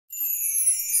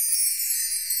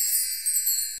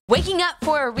Waking up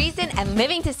for a reason and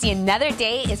living to see another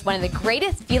day is one of the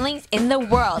greatest feelings in the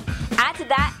world. Add to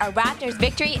that a Raptors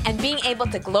victory, and being able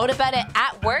to gloat about it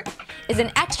at work is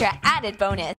an extra added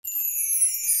bonus.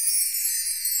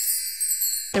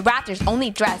 The Raptors only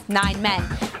dressed 9 men,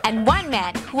 and one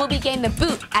man, who will be getting the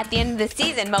boot at the end of the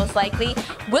season most likely,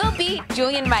 will be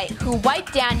Julian Wright, who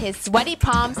wiped down his sweaty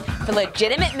palms for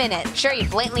legitimate minutes. Sure, he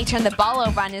blatantly turned the ball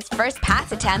over on his first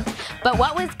pass attempt, but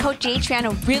what was Coach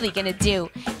Adriano really going to do?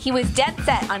 He was dead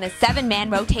set on a 7-man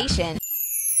rotation.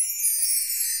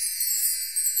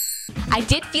 I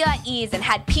did feel at ease and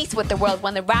had peace with the world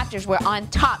when the Raptors were on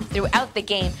top throughout the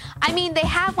game. I mean, they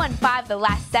have won 5 of the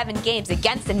last 7 games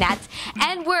against the Nets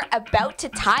and were about to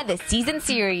tie the season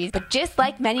series. But just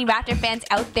like many Raptor fans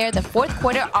out there, the fourth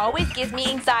quarter always gives me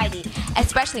anxiety,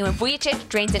 especially when Vujicic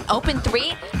drains an open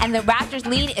 3 and the Raptors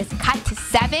lead is cut to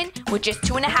 7 with just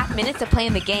 2.5 minutes to play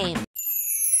in the game.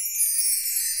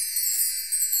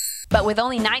 But with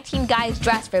only 19 guys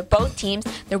dressed for both teams,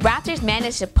 the Raptors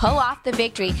managed to pull off the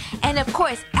victory and, of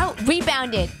course,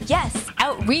 out-rebounded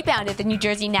the New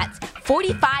Jersey Nets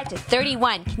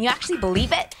 45-31. Can you actually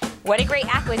believe it? What a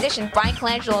great acquisition Brian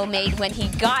Colangelo made when he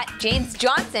got James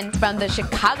Johnson from the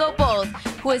Chicago Bulls,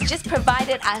 who has just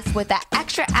provided us with that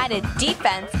extra added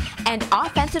defense and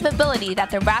offensive ability that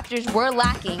the Raptors were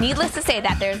lacking. Needless to say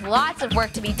that there's lots of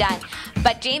work to be done,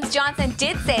 but James Johnson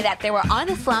did say that they were on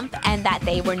a slump and that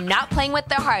they were not playing with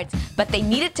their hearts, but they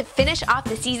needed to finish off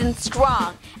the season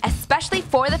strong, especially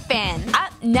for the fans.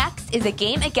 Up next is a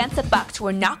game against the Bucks, who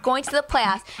are not going to the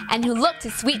playoffs and who look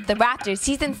to sweep the Raptors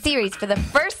season series for the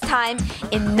first time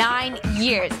in 9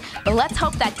 years. But let's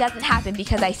hope that doesn't happen,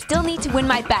 because I still need to win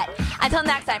my bet. Until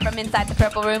next time, from Inside the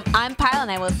Purple Room, I'm Pyle,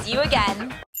 and I will see you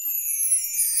again.